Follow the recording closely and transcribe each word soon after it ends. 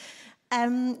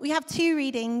We have two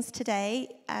readings today.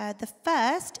 The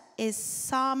first is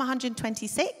Psalm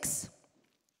 126,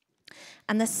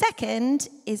 and the second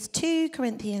is 2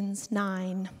 Corinthians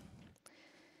 9.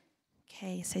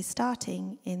 Okay, so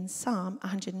starting in Psalm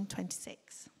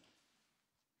 126.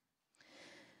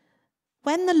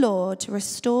 When the Lord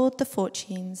restored the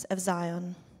fortunes of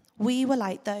Zion, we were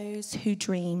like those who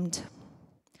dreamed.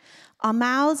 Our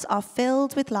mouths are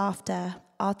filled with laughter,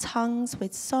 our tongues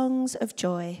with songs of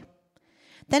joy.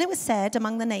 Then it was said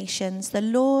among the nations, the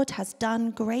Lord has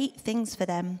done great things for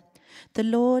them. The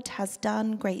Lord has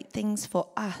done great things for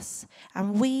us,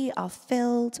 and we are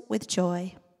filled with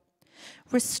joy.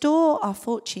 Restore our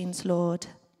fortunes, Lord,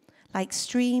 like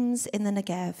streams in the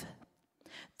Negev.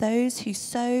 Those who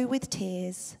sow with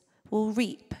tears will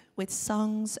reap with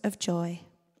songs of joy.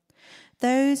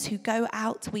 Those who go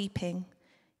out weeping,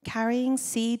 carrying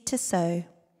seed to sow,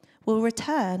 will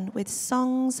return with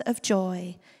songs of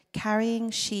joy, carrying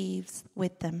sheaves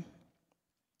with them.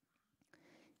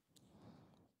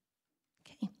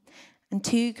 Okay. And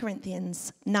 2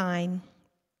 Corinthians 9.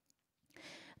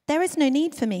 There is no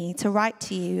need for me to write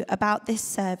to you about this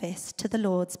service to the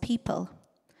Lord's people,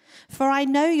 for I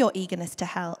know your eagerness to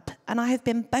help, and I have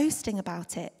been boasting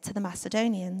about it to the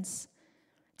Macedonians,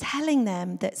 telling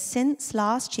them that since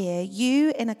last year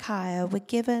you in Achaia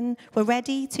were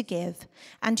ready to give,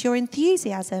 and your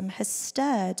enthusiasm has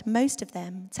stirred most of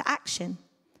them to action.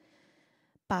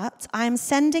 But I am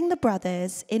sending the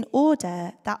brothers in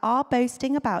order that our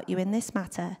boasting about you in this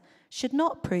matter should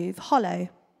not prove hollow,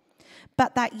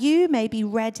 but that you may be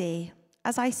ready,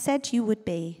 as I said you would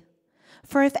be.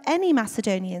 For if any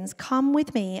Macedonians come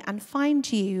with me and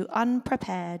find you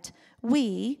unprepared,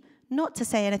 we, not to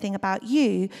say anything about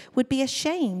you, would be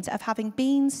ashamed of having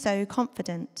been so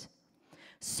confident.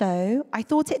 So I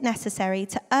thought it necessary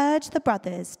to urge the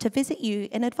brothers to visit you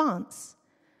in advance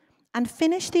and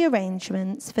finish the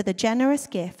arrangements for the generous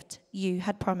gift you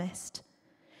had promised.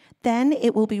 Then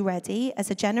it will be ready as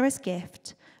a generous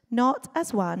gift, not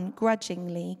as one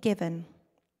grudgingly given.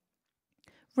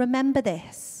 Remember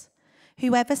this,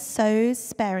 whoever sows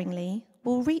sparingly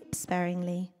will reap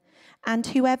sparingly, and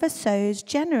whoever sows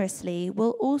generously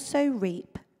will also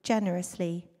reap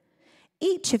generously.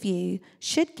 Each of you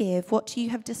should give what you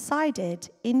have decided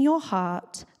in your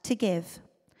heart to give,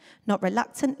 not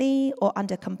reluctantly or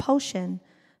under compulsion,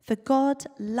 for God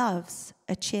loves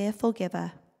a cheerful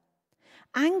giver.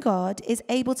 And God is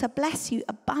able to bless you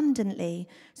abundantly,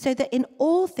 so that in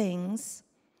all things,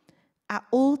 at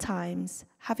all times,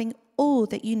 having all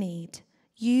that you need,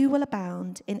 you will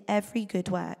abound in every good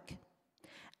work.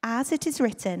 As it is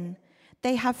written,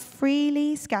 they have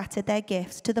freely scattered their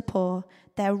gifts to the poor,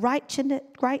 their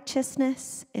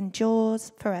righteousness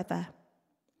endures forever.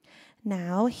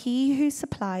 Now he who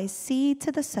supplies seed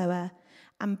to the sower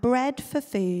and bread for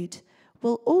food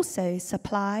will also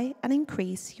supply and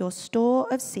increase your store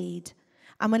of seed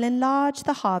and will enlarge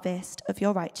the harvest of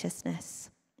your righteousness.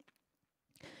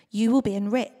 You will be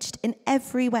enriched in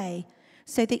every way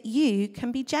so that you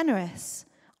can be generous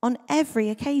on every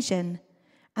occasion,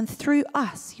 and through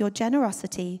us your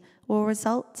generosity will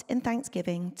result in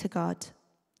thanksgiving to God.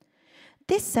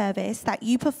 This service that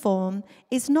you perform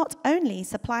is not only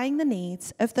supplying the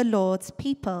needs of the Lord's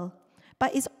people,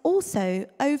 but is also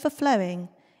overflowing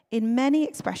in many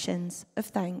expressions of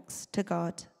thanks to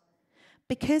God.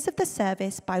 Because of the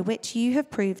service by which you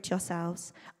have proved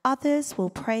yourselves, others will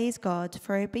praise God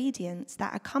for obedience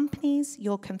that accompanies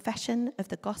your confession of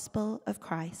the gospel of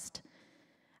Christ,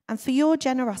 and for your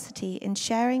generosity in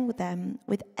sharing with them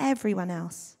with everyone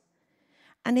else.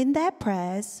 And in their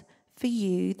prayers for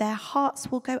you, their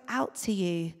hearts will go out to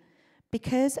you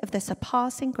because of the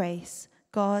surpassing grace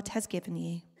God has given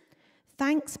you.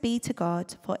 Thanks be to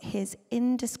God for his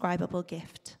indescribable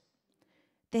gift.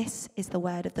 This is the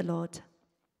word of the Lord.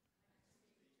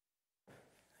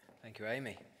 Thank you,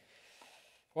 Amy.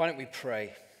 Why don't we pray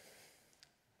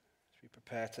as we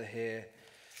prepare to hear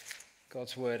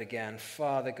God's word again.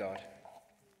 Father God,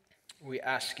 we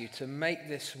ask you to make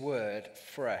this word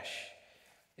fresh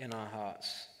in our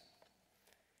hearts.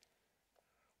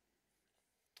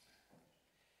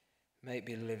 May it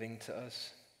be living to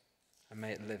us, and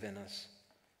may it live in us,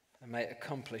 and may it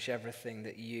accomplish everything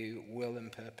that you will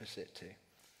and purpose it to.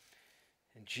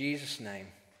 In Jesus' name,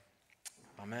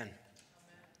 amen.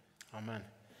 Amen.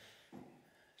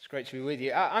 It's great to be with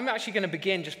you. I'm actually going to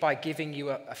begin just by giving you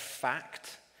a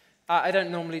fact. I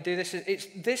don't normally do this.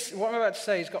 What I'm about to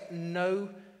say has got no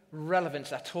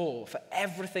relevance at all for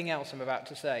everything else I'm about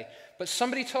to say. But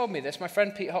somebody told me this. My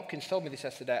friend Pete Hopkins told me this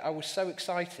yesterday. I was so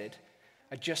excited,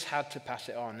 I just had to pass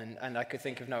it on. And I could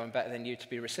think of no one better than you to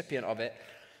be a recipient of it.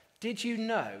 Did you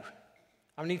know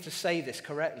I need to say this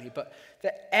correctly, but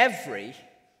that every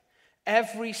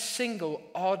single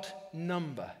odd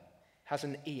number has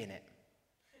an E in it.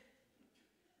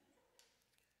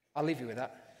 I'll leave you with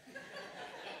that.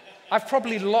 I've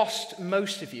probably lost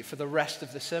most of you for the rest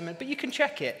of the sermon, but you can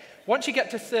check it. Once you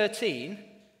get to 13,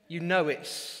 you know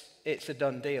it's a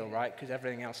done deal, right? Because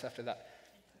everything else after that.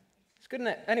 It's good,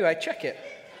 isn't it? Anyway, check it.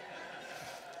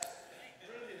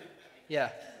 Yeah.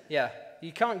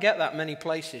 You can't get that many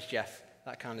places, Jeff,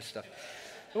 that kind of stuff.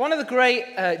 One of the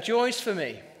great joys for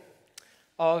me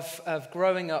of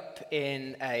growing up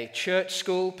in a church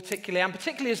school,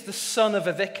 particularly as the son of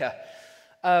a vicar,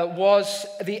 was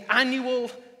the annual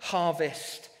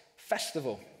Harvest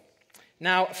Festival.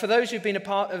 Now, for those who've been a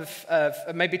part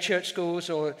of maybe church schools,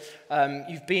 or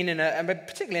you've been in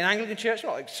particularly an Anglican church,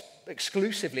 not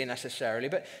exclusively necessarily,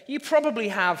 but you probably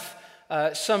have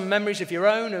some memories of your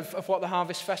own of what the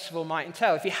Harvest Festival might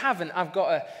entail. If you haven't, I've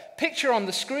got a picture on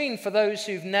the screen for those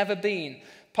who've never been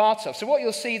part of. So what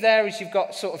you'll see there is you've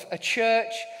got sort of a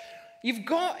church. You've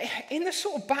got, in the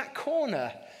sort of back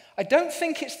corner, I don't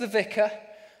think it's the vicar.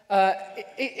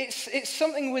 It's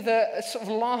something with a sort of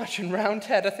large and round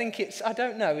head. I think it's, I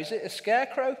don't know, is it a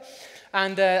scarecrow?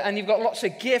 And you've got lots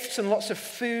of gifts and lots of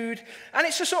food. And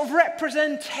it's a sort of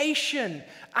representation,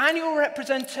 annual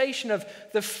representation of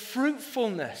the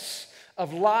fruitfulness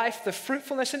of life, the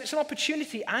fruitfulness. And it's an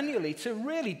opportunity annually to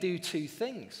really do two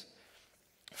things.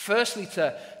 Firstly,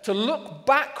 to look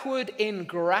backward in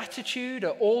gratitude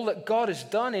at all that God has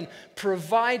done in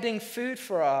providing food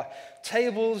for our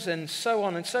tables and so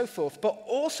on and so forth, but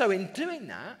also in doing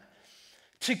that,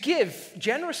 to give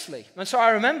generously. And so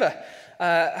I remember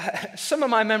some of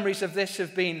my memories of this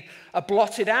have been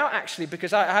blotted out, actually,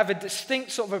 because I have a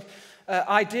distinct sort of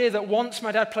idea that once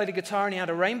my dad played a guitar and he had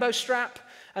a rainbow strap.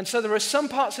 And so there are some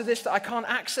parts of this that I can't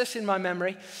access in my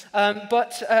memory.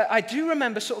 But I do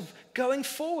remember sort of going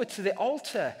forward to the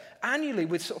altar annually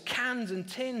with sort of cans and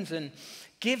tins and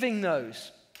giving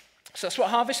those. So that's what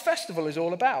Harvest Festival is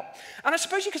all about. And I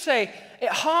suppose you could say it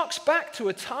harks back to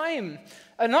a time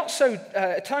not so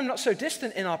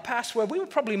distant in our past where we were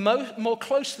probably more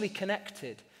closely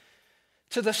connected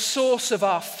to the source of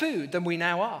our food than we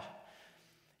now are.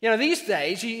 You know, these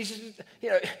days,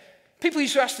 people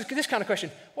used to ask this kind of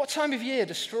question: what time of year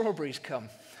do strawberries come?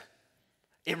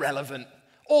 Irrelevant.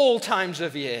 All times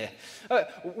of year.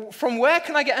 From where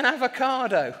can I get an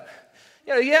avocado?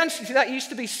 You know, the answer to that used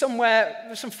to be somewhere,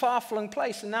 some far-flung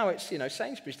place, and now it's,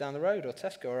 Sainsbury's down the road, or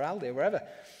Tesco, or Aldi, or wherever.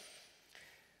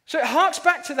 So it harks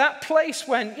back to that place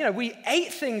when, we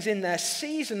ate things in their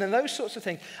season and those sorts of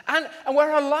things, and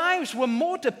where our lives were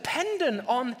more dependent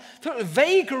on sort of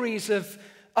vagaries of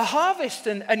a harvest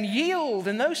and yield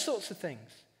and those sorts of things,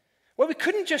 where we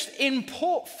couldn't just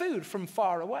import food from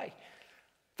far away.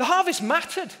 The harvest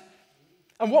mattered,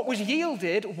 and what was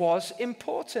yielded was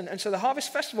important. And so the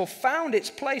Harvest Festival found its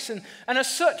place, and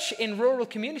as such, in rural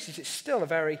communities, it's still a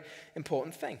very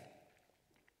important thing.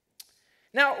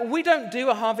 Now, we don't do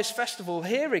a Harvest Festival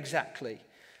here exactly,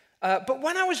 but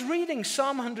when I was reading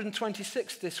Psalm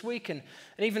 126 this week, and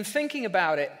even thinking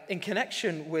about it in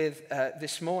connection with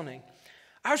this morning,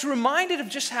 I was reminded of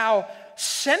just how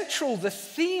central the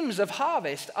themes of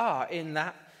harvest are in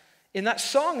that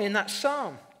song, in that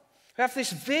psalm. We have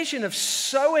this vision of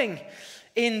sowing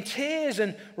in tears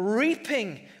and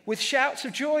reaping with shouts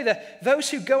of joy. Those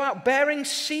who go out bearing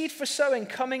seed for sowing,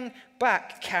 coming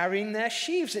back carrying their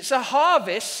sheaves. It's a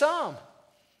harvest psalm.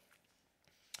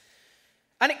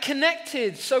 And it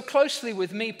connected so closely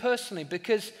with me personally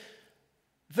because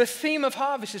the theme of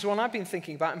harvest is one I've been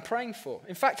thinking about and praying for.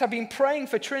 In fact, I've been praying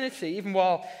for Trinity even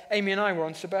while Amy and I were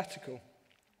on sabbatical.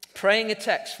 Praying a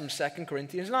text from 2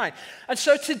 Corinthians 9. And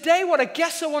so today what I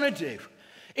guess I want to do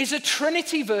is a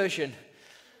Trinity version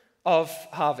of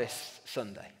Harvest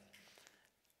Sunday.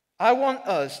 I want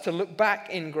us to look back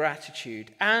in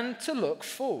gratitude and to look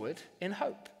forward in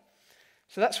hope.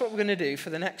 So that's what we're going to do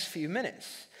for the next few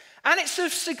minutes. And it's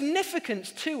of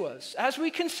significance to us as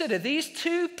we consider these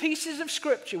two pieces of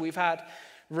scripture we've had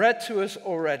read to us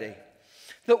already.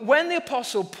 That when the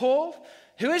Apostle Paul,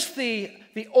 who is the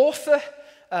author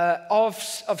of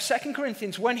 2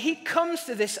 Corinthians, when he comes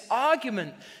to this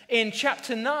argument in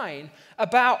chapter 9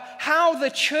 about how the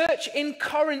church in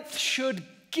Corinth should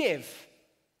give,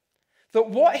 that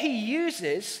what he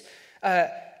uses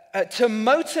to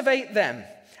motivate them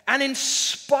and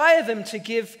inspire them to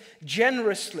give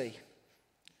generously,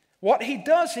 what he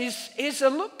does is a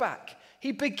look back.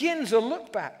 He begins a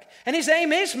look back. And his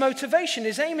aim is motivation.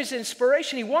 His aim is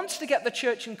inspiration. He wants to get the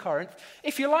church in Corinth,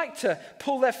 if you like, to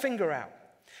pull their finger out.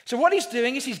 So what he's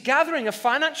doing is he's gathering a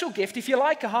financial gift, if you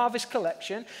like, a harvest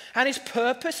collection, and his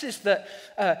purpose is that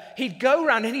he'd go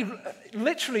around and he'd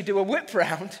literally do a whip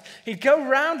round. He'd go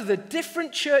around the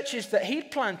different churches that he'd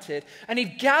planted, and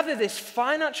he'd gather this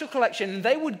financial collection, and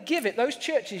they would give it, those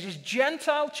churches, these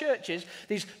Gentile churches,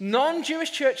 these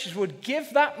non-Jewish churches would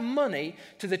give that money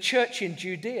to the church in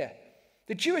Judea,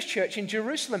 the Jewish church in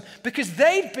Jerusalem, because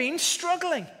they'd been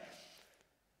struggling.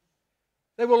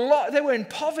 They were in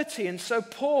poverty, and so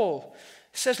Paul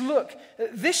says, look,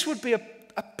 this would be a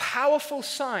powerful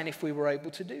sign if we were able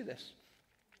to do this.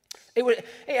 It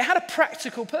had a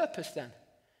practical purpose then.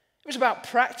 It was about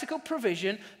practical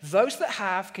provision. Those that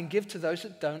have can give to those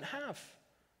that don't have.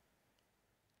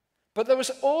 But there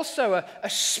was also a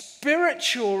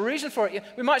spiritual reason for it.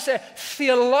 We might say a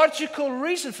theological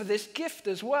reason for this gift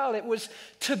as well. It was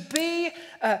to be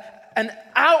an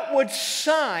outward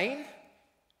sign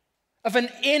of an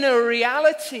inner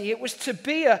reality. It was to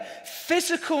be a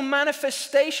physical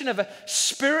manifestation of a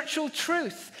spiritual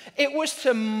truth. It was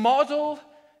to model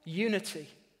unity.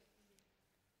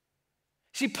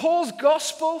 See, Paul's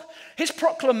gospel, his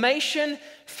proclamation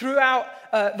throughout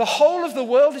the whole of the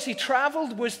world as he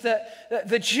traveled was that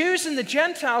the Jews and the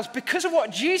Gentiles, because of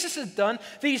what Jesus had done,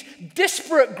 these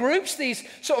disparate groups, these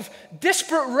sort of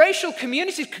disparate racial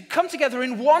communities could come together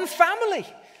in one family.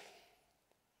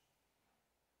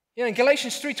 You know, in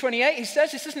Galatians 3:28, he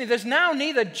says this, doesn't he? There's now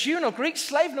neither Jew nor Greek,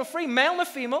 slave nor free, male nor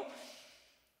female,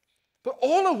 but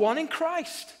all are one in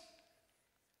Christ.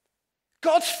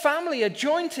 God's family are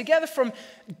joined together from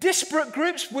disparate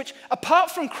groups which,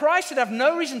 apart from Christ, would have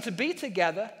no reason to be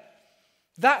together.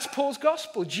 That's Paul's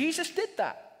gospel. Jesus did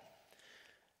that.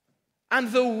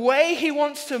 And the way he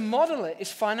wants to model it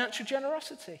is financial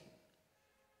generosity.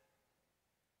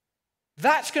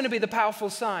 That's going to be the powerful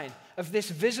sign of this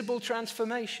visible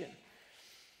transformation.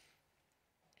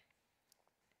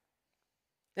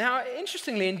 Now,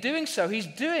 interestingly, in doing so, he's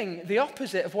doing the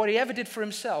opposite of what he ever did for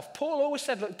himself. Paul always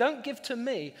said, look, don't give to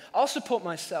me. I'll support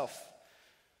myself.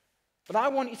 But I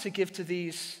want you to give to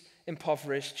these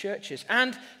impoverished churches.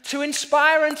 And to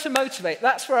inspire and to motivate,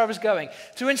 that's where I was going.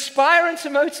 To inspire and to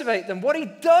motivate them, what he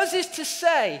does is to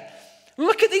say,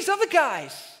 look at these other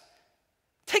guys.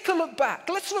 Take a look back.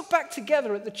 Let's look back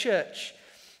together at the church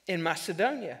in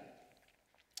Macedonia.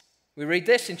 We read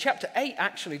this in chapter 8,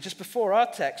 actually, just before our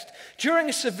text. During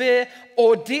a severe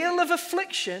ordeal of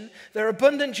affliction, their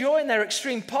abundant joy and their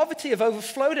extreme poverty have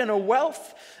overflowed in a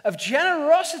wealth of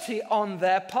generosity on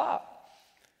their part.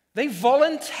 They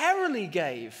voluntarily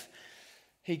gave,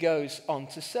 he goes on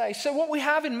to say. So what we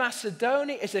have in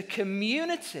Macedonia is a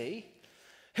community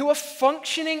who are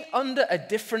functioning under a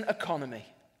different economy.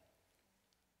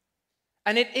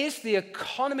 And it is the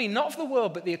economy, not of the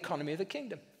world, but the economy of the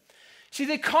kingdom. See,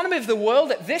 the economy of the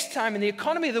world at this time and the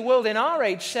economy of the world in our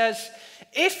age says,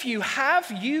 if you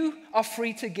have, you are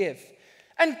free to give.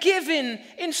 And give in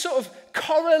sort of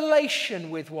correlation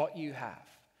with what you have.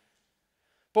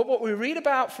 But what we read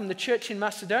about from the church in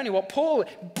Macedonia, what Paul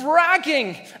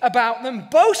bragging about them,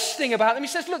 boasting about them, he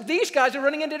says, look, these guys are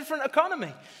running a different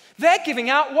economy. They're giving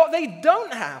out what they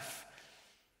don't have.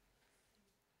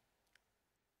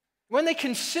 When they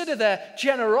consider their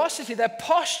generosity, their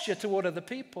posture toward other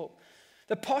people,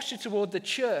 their posture toward the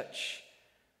church,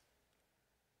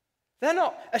 they're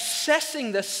not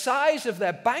assessing the size of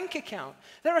their bank account.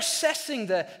 They're assessing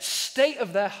the state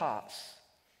of their hearts.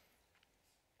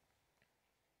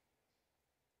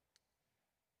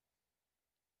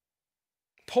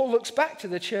 Paul looks back to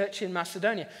the church in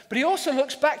Macedonia, but he also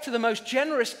looks back to the most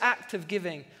generous act of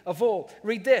giving of all.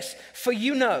 Read this. For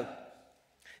you know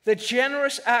the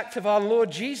generous act of our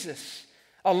Lord Jesus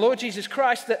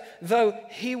Christ, that though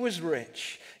he was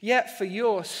rich, yet for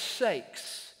your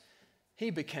sakes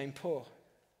he became poor,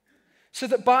 so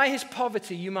that by his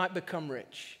poverty you might become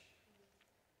rich.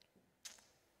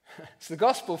 It's the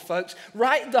gospel, folks.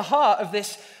 Right at the heart of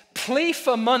this plea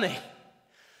for money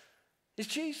is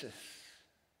Jesus.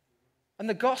 And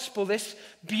the gospel, this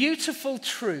beautiful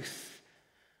truth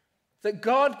that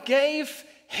God gave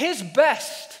his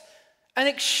best and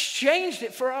exchanged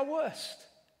it for our worst,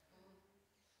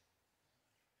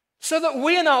 so that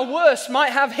we in our worst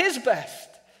might have his best.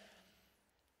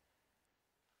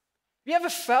 Have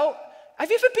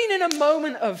you ever been in a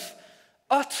moment of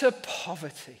utter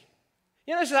poverty?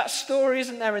 You know, there's that story,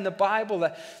 isn't there, in the Bible,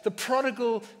 the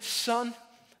prodigal son.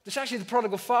 It's actually the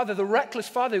prodigal father, the reckless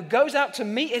father who goes out to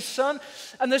meet his son.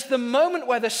 And there's the moment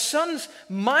where the son's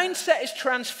mindset is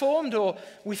transformed, or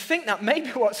we think that may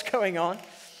be what's going on.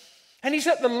 And he's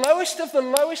at the lowest of the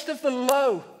lowest of the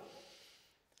low.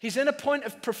 He's in a point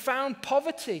of profound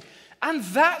poverty. And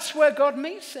that's where God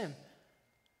meets him.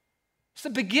 It's the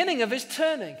beginning of his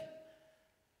turning.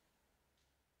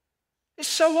 It's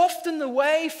so often the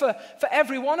way for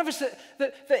every one of us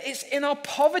that it's in our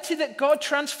poverty that God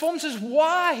transforms us.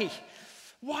 Why?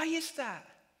 Why is that?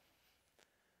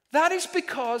 That is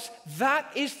because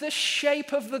that is the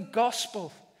shape of the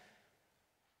gospel.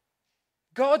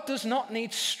 God does not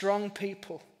need strong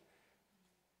people.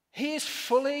 He is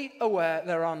fully aware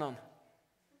there are none.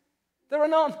 There are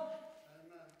none.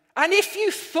 And if you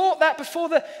thought that before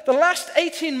the last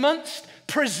 18 months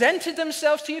presented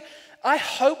themselves to you, I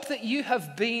hope that you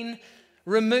have been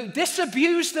removed,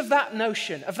 disabused of that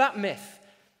notion, of that myth.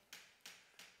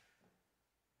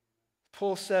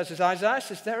 Paul says, as Isaiah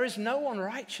says, there is no one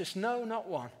righteous, no, not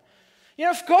one. You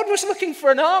know, if God was looking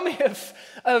for an army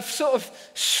of sort of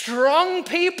strong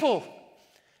people,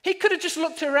 he could have just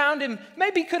looked around him.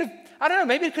 Maybe he could have, I don't know,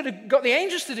 maybe he could have got the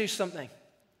angels to do something.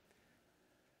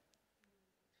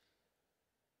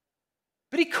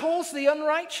 But he calls the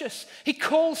unrighteous. He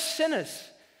calls sinners.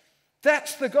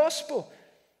 That's the gospel.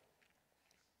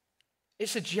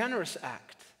 It's a generous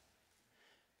act.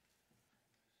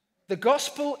 The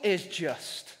gospel is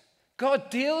just. God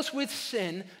deals with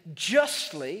sin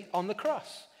justly on the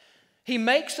cross. He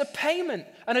makes a payment,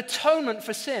 an atonement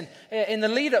for sin. In the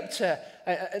lead up to,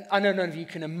 I know none of you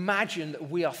can imagine that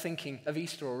we are thinking of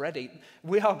Easter already.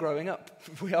 We are growing up.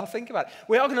 We are thinking about it.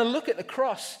 We are going to look at the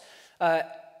cross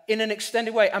in an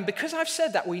extended way. And because I've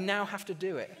said that, we now have to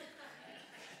do it.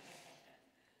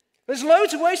 There's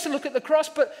loads of ways to look at the cross,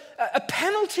 but a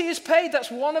penalty is paid. That's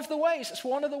one of the ways. That's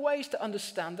one of the ways to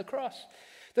understand the cross.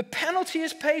 The penalty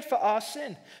is paid for our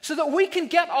sin so that we can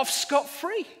get off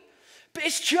scot-free. But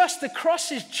it's just, the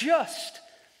cross is just.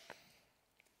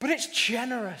 But it's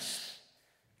generous.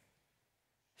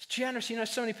 It's generous. You know,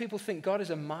 so many people think God is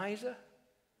a miser.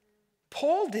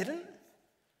 Paul didn't.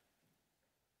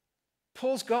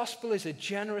 Paul's gospel is a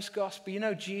generous gospel. You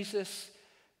know, Jesus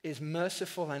is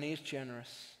merciful and he is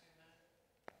generous.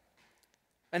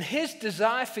 And his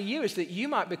desire for you is that you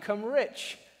might become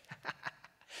rich.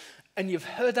 And you've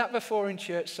heard that before in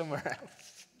church somewhere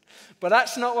else. But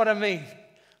that's not what I mean.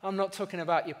 I'm not talking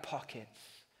about your pockets.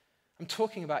 I'm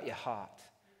talking about your heart.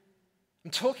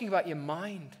 I'm talking about your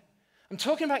mind. I'm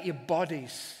talking about your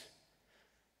bodies.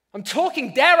 I'm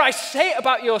talking, dare I say it,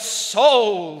 about your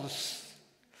souls.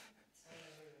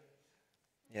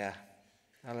 Yeah.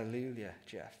 Hallelujah,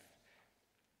 Jeff.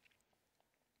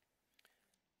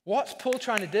 What's Paul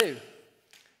trying to do?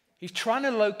 He's trying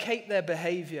to locate their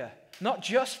behavior, not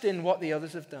just in what the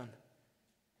others have done,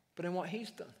 but in what he's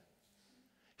done.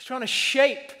 He's trying to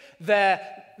shape the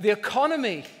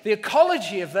economy, the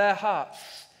ecology of their hearts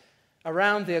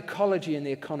around the ecology and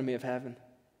the economy of heaven.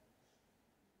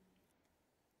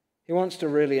 He wants to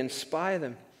really inspire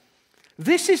them.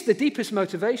 This is the deepest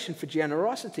motivation for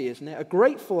generosity, isn't it? A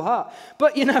grateful heart.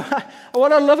 But, you know,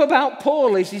 what I love about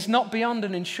Paul is he's not beyond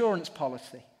an insurance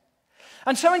policy.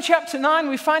 And so in chapter 9,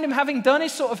 we find him having done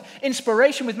his sort of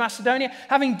inspiration with Macedonia,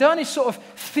 having done his sort of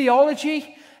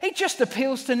theology. He just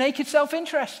appeals to naked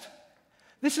self-interest.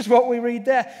 This is what we read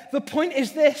there. The point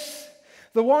is this: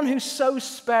 the one who sows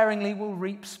sparingly will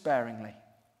reap sparingly.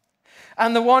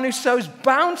 And the one who sows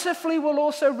bountifully will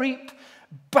also reap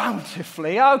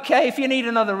bountifully. Okay, if you need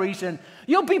another reason,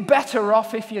 you'll be better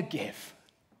off if you give.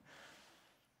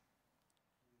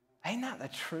 Ain't that the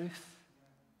truth?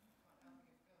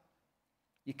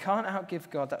 You can't outgive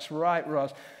God. That's right,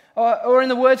 Roz. Or in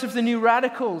the words of the New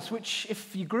Radicals, which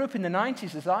if you grew up in the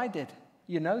 90s as I did,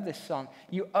 you know this song.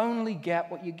 You only get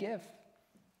what you give.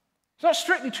 It's not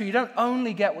strictly true. You don't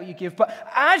only get what you give, but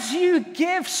as you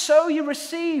give, so you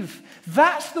receive.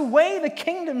 That's the way the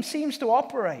kingdom seems to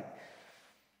operate.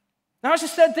 Now, as I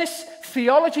said, this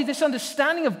theology, this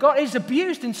understanding of God is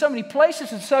abused in so many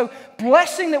places, and so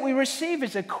blessing that we receive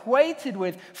is equated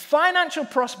with financial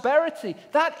prosperity.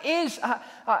 That is,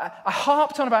 I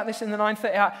harped on about this in the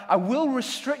 9:30. I will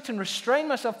restrict and restrain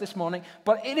myself this morning,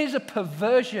 but it is a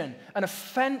perversion, an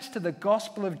offense to the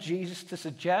gospel of Jesus to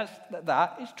suggest that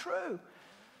that is true.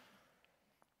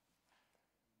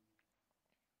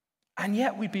 And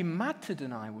yet we'd be mad to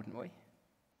deny, wouldn't we?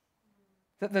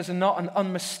 That there's not an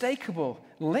unmistakable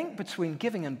link between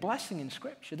giving and blessing in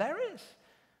Scripture. There is.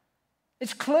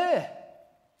 It's clear.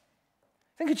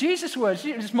 Think of Jesus' words.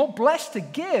 It's more blessed to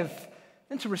give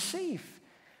than to receive.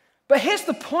 But here's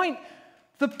the point.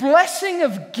 The blessing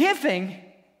of giving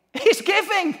is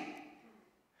giving.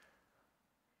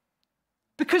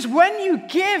 Because when you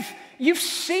give, you've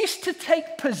ceased to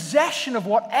take possession of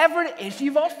whatever it is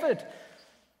you've offered.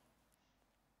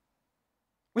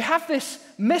 We have this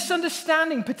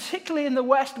misunderstanding, particularly in the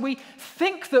West. We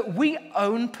think that we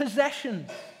own possessions.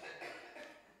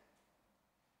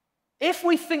 If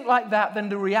we think like that, then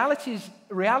the reality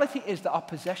is that our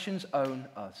possessions own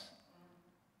us.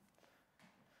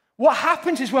 What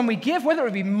happens is when we give, whether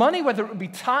it be money, whether it be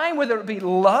time, whether it be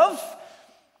love,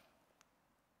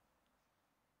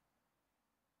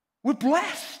 we're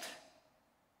blessed.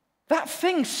 That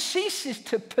thing ceases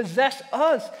to possess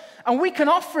us, and we can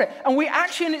offer it, and we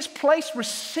actually in its place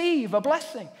receive a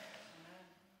blessing.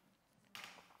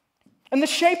 And the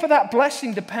shape of that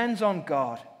blessing depends on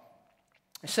God.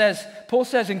 Paul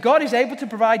says, and God is able to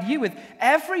provide you with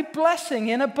every blessing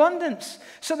in abundance,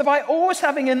 so that by always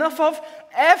having enough of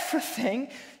everything,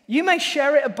 you may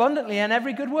share it abundantly in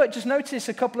every good work. Just notice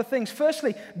a couple of things.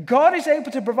 Firstly, God is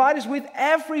able to provide us with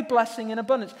every blessing in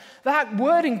abundance. That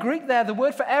word in Greek there, the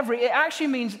word for every, it actually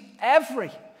means every.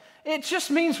 It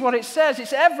just means what it says.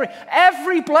 It's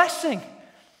every blessing.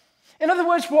 In other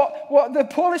words, what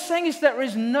Paul is saying is there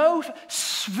is no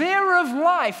sphere of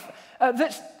life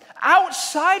that's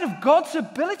outside of God's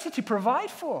ability to provide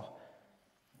for.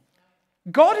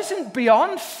 God isn't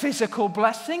beyond physical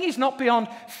blessing. He's not beyond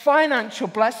financial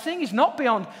blessing. He's not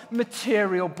beyond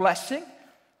material blessing.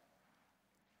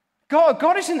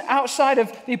 God isn't outside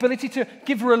of the ability to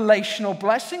give relational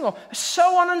blessing or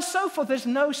so on and so forth. There's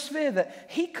no sphere that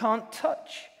he can't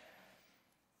touch.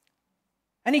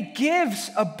 And he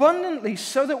gives abundantly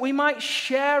so that we might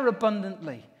share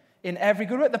abundantly in every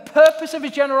good work. The purpose of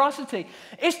his generosity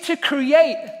is to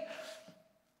create,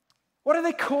 what do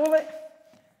they call it?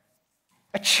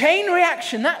 A chain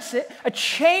reaction, that's it. A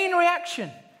chain reaction.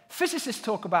 Physicists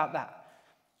talk about that.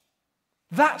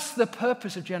 That's the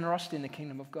purpose of generosity in the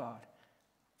kingdom of God.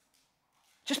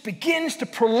 It just begins to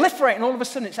proliferate and all of a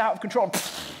sudden it's out of control.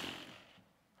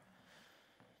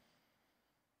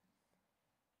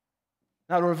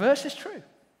 Now the reverse is true.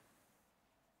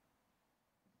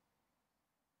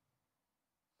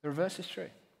 The reverse is true.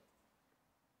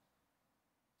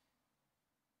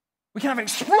 We can have an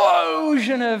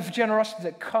explosion of generosity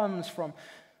that comes from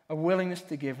a willingness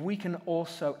to give. We can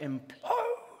also implode,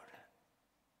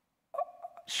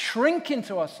 shrink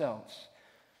into ourselves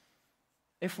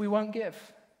if we won't give,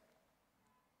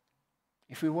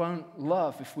 if we won't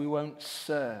love, if we won't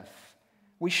serve.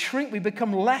 We shrink, we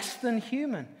become less than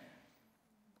human.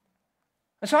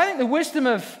 And so I think the wisdom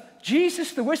of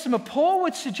Jesus, the wisdom of Paul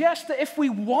would suggest that if we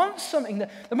want something,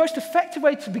 the most effective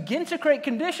way to begin to create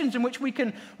conditions in which we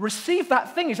can receive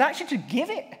that thing is actually to give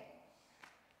it.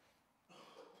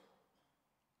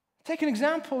 Take an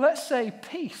example, let's say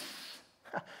peace.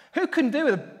 Who can do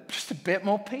with just a bit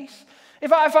more peace?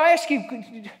 If I ask you,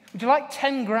 would you like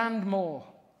 10 grand more?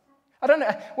 I don't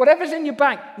know, whatever's in your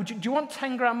bank, do you want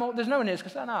 10 grand more? There's no one here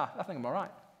because I think I'm all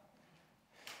right.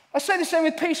 I say the same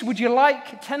with peace. Would you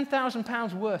like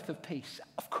 £10,000 worth of peace?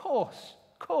 Of course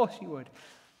you would.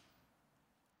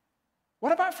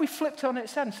 What about if we flipped on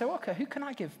its head and said, okay, who can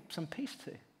I give some peace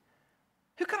to?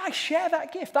 Who can I share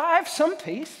that gift? I have some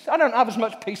peace. I don't have as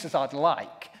much peace as I'd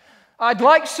like. I'd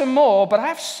like some more, but I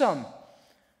have some.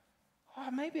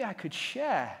 Oh, maybe I could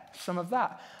share some of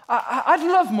that. I'd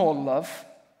love more love.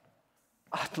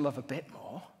 I'd love a bit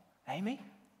more. Amy?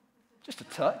 Just a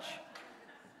touch.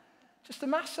 Just a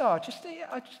massage, just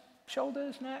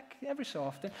shoulders, neck, every so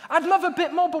often. I'd love a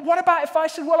bit more, but what about if I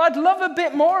said, well, I'd love a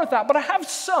bit more of that, but I have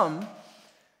some,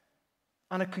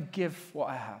 and I could give what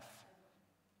I have.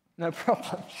 No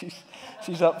problem,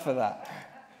 she's up for that.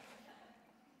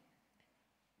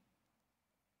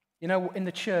 You know, in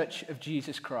the church of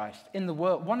Jesus Christ, in the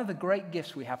world, one of the great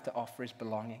gifts we have to offer is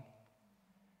belonging.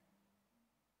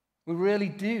 We really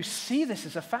do see this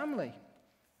as a family.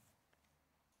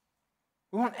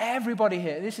 We want everybody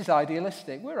here. This is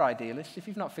idealistic. We're idealists. If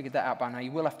you've not figured that out by now,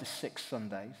 you will after 6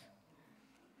 Sundays.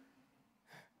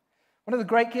 One of the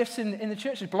great gifts in the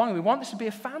church is belonging. We want this to be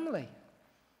a family.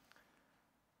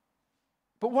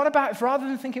 But what about if rather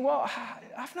than thinking, well,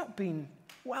 I've not been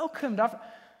welcomed,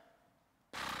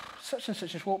 such and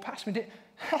such just walked past me.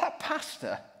 That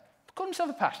pastor, called himself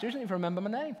a pastor, doesn't even remember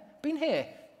my name. Been here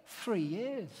 3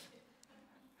 years.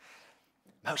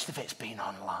 Most of it's been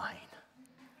online.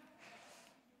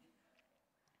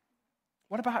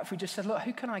 What about if we just said, look,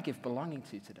 who can I give belonging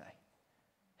to today?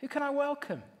 Who can I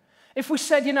welcome? If we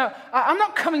said, you know, I'm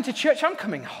not coming to church, I'm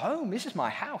coming home. This is my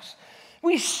house.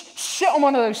 We sit on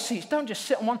one of those seats. Don't just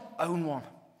sit on one, own one.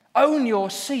 Own your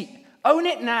seat. Own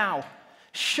it now.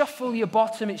 Shuffle your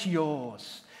bottom, it's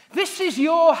yours. This is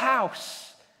your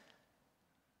house.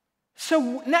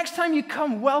 So next time you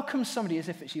come, welcome somebody as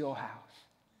if it's your house.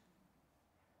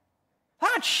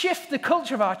 That'd shift the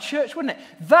culture of our church, wouldn't it?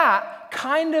 That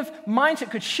kind of mindset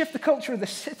could shift the culture of the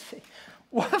city.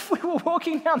 What if we were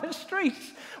walking down the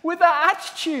streets with that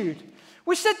attitude?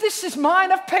 We said, this is mine.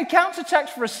 I've paid council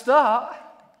tax for a start.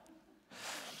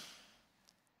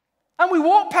 And we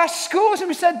walked past schools and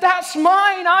we said, that's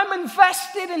mine. I'm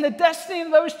invested in the destiny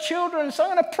of those children, so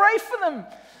I'm going to pray for them.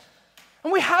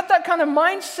 And we had that kind of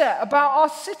mindset about our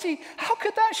city. How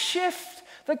could that shift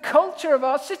the culture of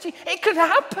our city? It could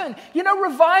happen. You know,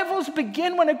 revivals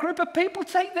begin when a group of people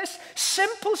take this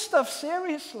simple stuff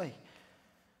seriously.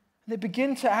 They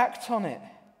begin to act on it.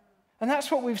 And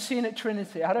that's what we've seen at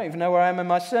Trinity. I don't even know where I am in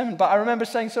my sermon, but I remember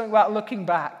saying something about looking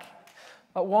back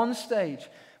at one stage.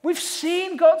 We've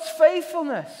seen God's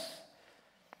faithfulness.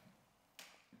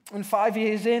 And 5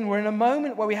 years in, we're in a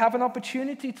moment where we have an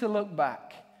opportunity to look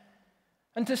back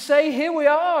and to say, here we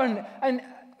are. And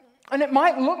it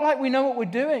might look like we know what we're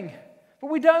doing,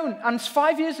 but we don't. And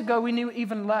 5 years ago, we knew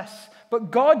even less. But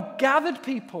God gathered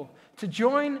people to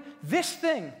join this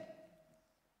thing.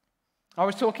 I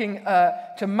was talking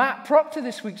to Matt Proctor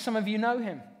this week. Some of you know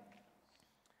him.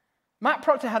 Matt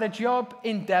Proctor had a job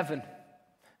in Devon.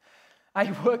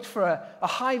 He worked for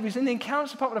he was in the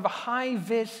accounts department of a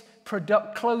high-vis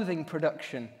clothing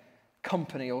production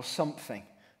company or something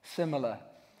similar.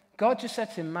 God just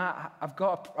said to him, Matt, I've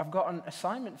got an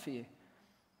assignment for you.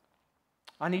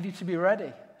 I need you to be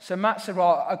ready. So Matt said,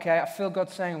 well, okay, I feel God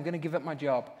saying I'm going to give up my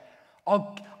job.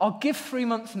 I'll give 3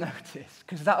 months' notice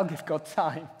because that'll give God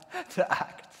time to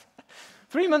act.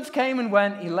 3 months came and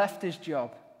went. He left his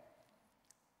job.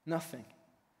 Nothing.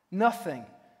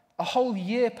 A whole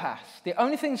year passed. The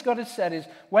only things God had said is,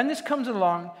 when this comes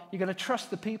along, you're going to trust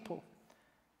the people.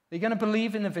 You're going to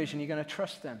believe in the vision. You're going to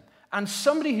trust them. And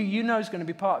somebody who you know is going to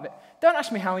be part of it. Don't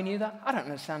ask me how he knew that. I don't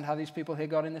understand how these people hear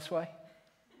God in this way.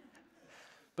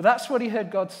 But that's what he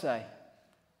heard God say.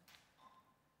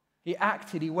 He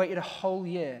acted. He waited a whole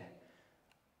year.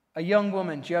 A young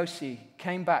woman, Josie,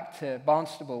 came back to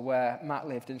Barnstable where Matt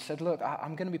lived and said, look,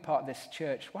 I'm going to be part of this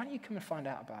church. Why don't you come and find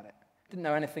out about it? Didn't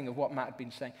know anything of what Matt had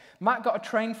been saying. Matt got a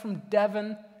train from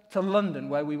Devon to London,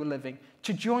 where we were living,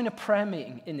 to join a prayer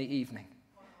meeting in the evening.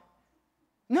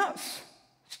 Nuts.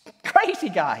 Crazy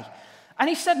guy. And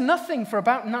he said nothing for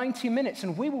about 90 minutes,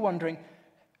 and we were wondering,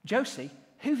 Josie,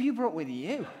 who have you brought with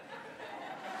you?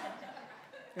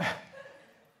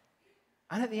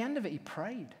 And at the end of it, he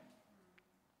prayed.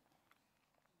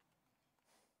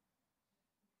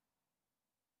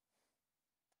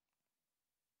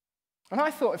 And I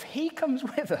thought, if he comes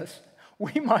with us,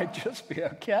 we might just be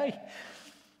okay.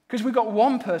 Because we've got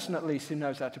one person at least who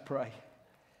knows how to pray.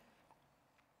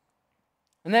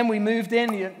 And then we moved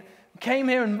in, came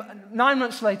here, and 9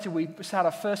 months later we had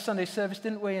our first Sunday service,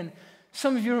 didn't we? And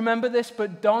some of you remember this,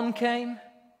 but Don came.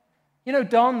 You know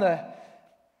Don, the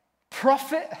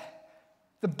prophet,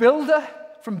 the builder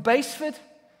from Baseford,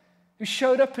 who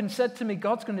showed up and said to me,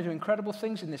 God's going to do incredible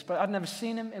things in this, but I'd never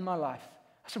seen him in my life.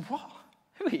 I said, what?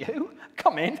 Who are you?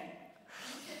 Come in. He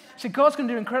said, God's going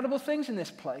to do incredible things in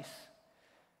this place.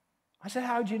 I said,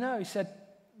 how do you know? He said,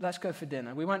 let's go for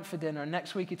dinner. We went for dinner, and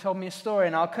next week he told me a story,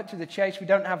 and I'll cut to the chase. We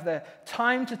don't have the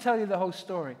time to tell you the whole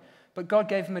story, but God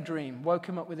gave him a dream, woke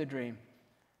him up with a dream.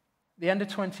 The end of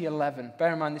 2011,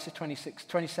 bear in mind this is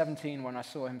 2017 when I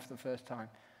saw him for the first time.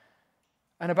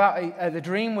 And the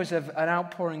dream was of an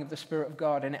outpouring of the Spirit of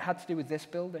God, and it had to do with this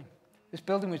building. This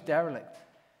building was derelict.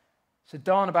 So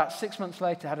Don, about 6 months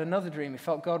later, had another dream. He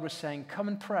felt God was saying, come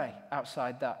and pray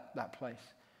outside that place.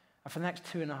 And for the next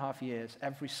 2.5 years,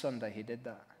 every Sunday he did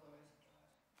that.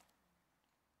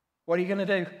 What are you going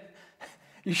to do?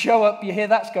 You show up, you hear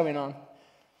that's going on.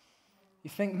 You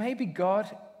think, maybe God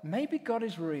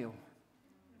is real.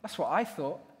 That's what I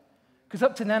thought. Because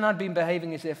up to then, I'd been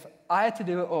behaving as if I had to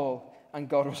do it all and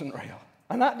God wasn't real.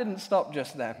 And that didn't stop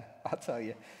just then, I'll tell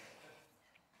you.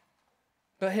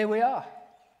 But here we are.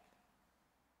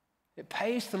 It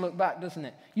pays to look back, doesn't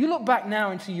it? You look back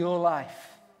now into your life.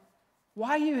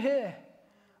 Why are you here?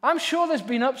 I'm sure there's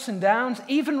been ups and downs.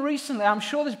 Even recently, I'm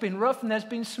sure there's been rough and there's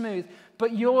been smooth.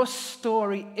 But your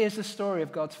story is a story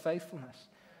of God's faithfulness.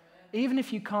 Even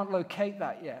if you can't locate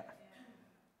that yet.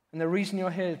 And the reason you're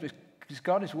here is because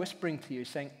God is whispering to you,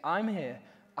 saying, I'm here.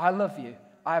 I love you.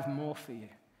 I have more for you.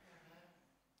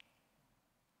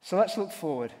 So let's look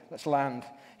forward. Let's land.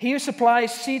 He who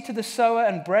supplies seed to the sower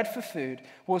and bread for food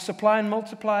will supply and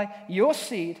multiply your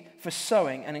seed for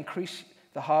sowing and increase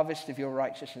the harvest of your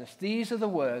righteousness. These are the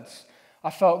words I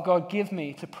felt God give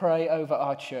me to pray over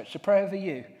our church, to pray over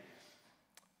you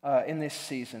in this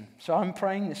season. So I'm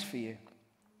praying this for you.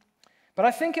 But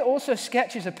I think it also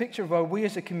sketches a picture of where we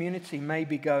as a community may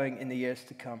be going in the years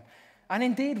to come. And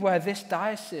indeed where this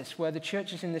diocese, where the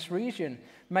churches in this region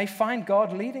may find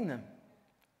God leading them.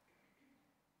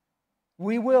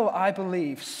 We will, I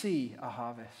believe, see a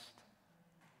harvest.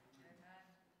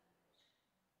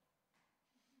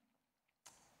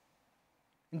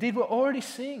 Indeed, we're already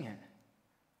seeing it.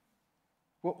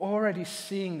 We're already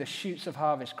seeing the shoots of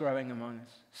harvest growing among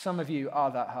us. Some of you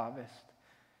are that harvest.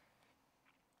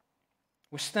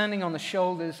 We're standing on the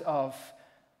shoulders of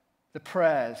the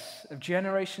prayers of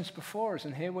generations before us,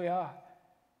 and here we are.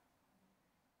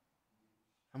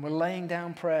 And we're laying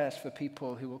down prayers for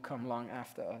people who will come long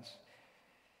after us.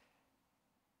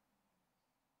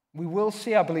 We will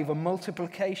see, I believe, a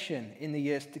multiplication in the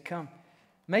years to come.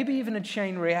 Maybe even a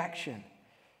chain reaction.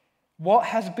 What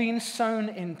has been sown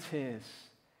in tears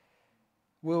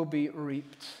will be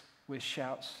reaped with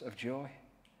shouts of joy.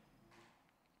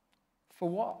 For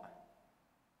what?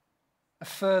 A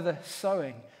further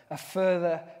sowing, a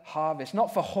further harvest.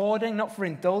 Not for hoarding, not for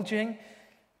indulging,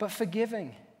 but for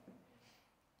giving.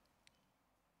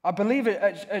 I believe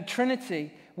at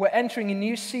Trinity, we're entering a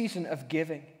new season of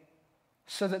giving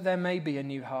so that there may be a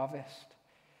new harvest.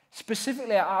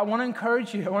 Specifically, I want to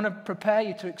encourage you, I want to prepare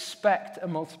you to expect a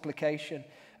multiplication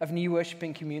of new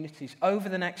worshiping communities over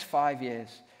the next 5 years,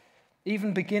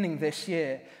 even beginning this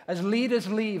year, as leaders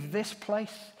leave this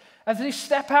place, as they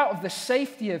step out of the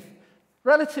safety of,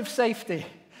 relative safety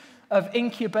of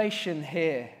incubation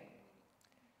here,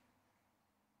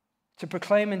 to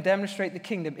proclaim and demonstrate the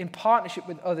kingdom in partnership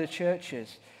with other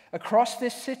churches across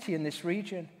this city and this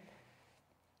region.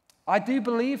 I do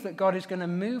believe that God is going to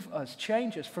move us,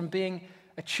 change us from being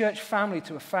a church family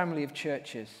to a family of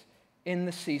churches in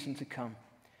the season to come.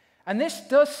 And this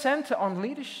does center on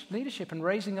leadership and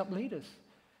raising up leaders.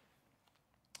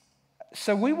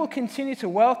 So we will continue to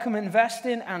welcome, invest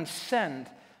in, and send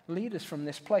leaders from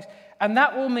this place. And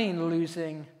that will mean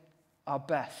losing our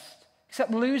best.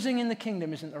 Except losing in the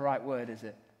kingdom isn't the right word, is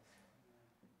it?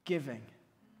 Giving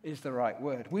is the right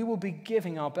word. We will be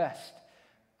giving our best.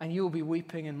 And you will be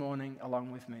weeping and mourning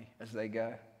along with me as they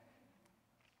go.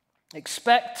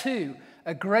 Expect, too,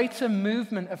 a greater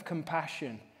movement of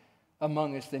compassion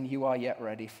among us than you are yet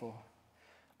ready for.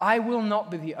 I will not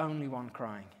be the only one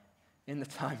crying in the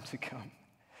time to come.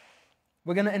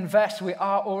 We're going to invest. We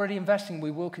are already investing. We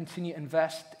will continue to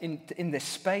invest in this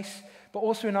space, but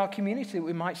also in our community.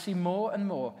 We might see more and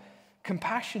more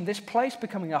compassion, this place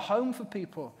becoming a home for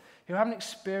people who haven't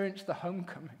experienced the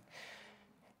homecoming.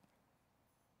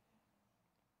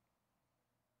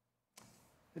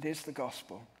 It is the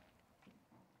gospel.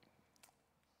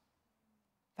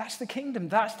 That's the kingdom.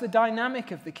 That's the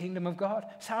dynamic of the kingdom of God.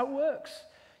 It's how it works.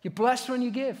 You're blessed when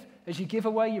you give. As you give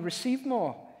away, you receive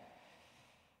more.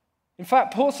 In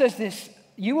fact, Paul says this,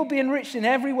 you will be enriched in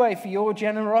every way for your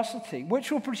generosity,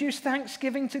 which will produce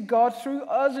thanksgiving to God through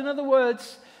us. In other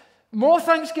words, more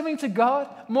thanksgiving to God,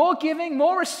 more giving,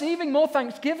 more receiving, more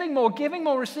thanksgiving, more giving,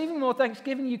 more receiving, more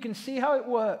thanksgiving. You can see how it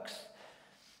works.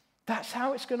 That's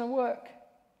how it's going to work.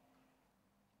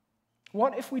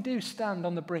 What if we do stand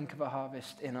on the brink of a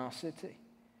harvest in our city?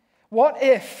 What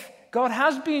if God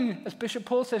has been, as Bishop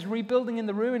Paul says, rebuilding in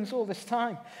the ruins all this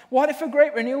time? What if a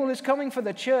great renewal is coming for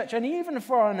the church and even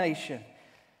for our nation?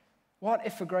 What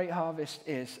if a great harvest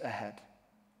is ahead?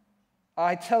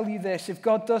 I tell you this, if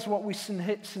God does what we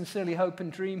sincerely hope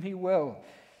and dream, he will.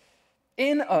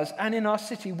 In us and in our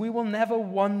city, we will never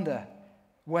wonder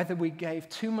whether we gave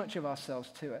too much of ourselves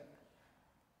to it.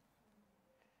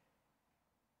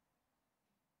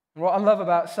 And what I love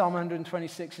about Psalm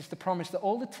 126 is the promise that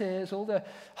all the tears, all the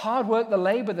hard work, the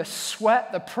labor, the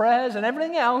sweat, the prayers, and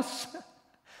everything else,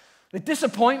 the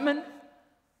disappointment,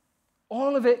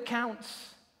 all of it counts.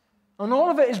 And all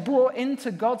of it is brought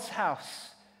into God's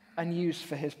house and used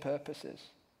for his purposes.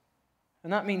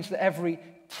 And that means that every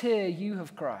tear you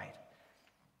have cried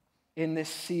in this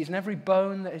season, every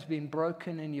bone that has been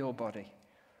broken in your body,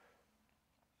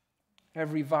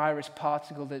 every virus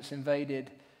particle that's invaded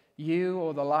you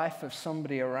or the life of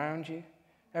somebody around you,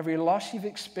 every loss you've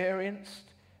experienced,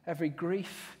 every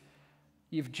grief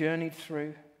you've journeyed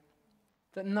through,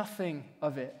 that nothing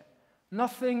of it,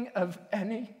 nothing of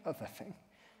any other thing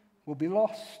will be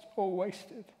lost or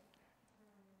wasted.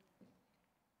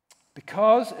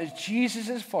 Because as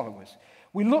Jesus' followers,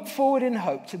 we look forward in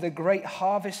hope to the great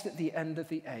harvest at the end of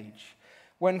the age,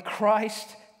 when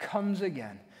Christ comes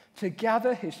again to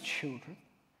gather his children.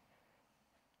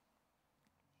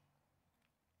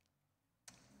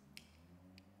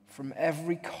 From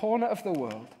every corner of the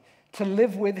world to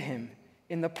live with him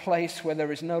in the place where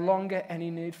there is no longer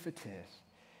any need for tears,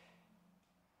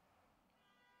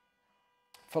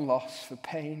 for loss, for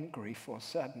pain, grief, or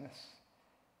sadness.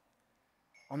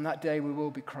 On that day we will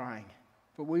be crying,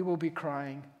 but we will be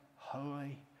crying,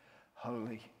 holy,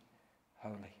 holy,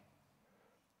 holy.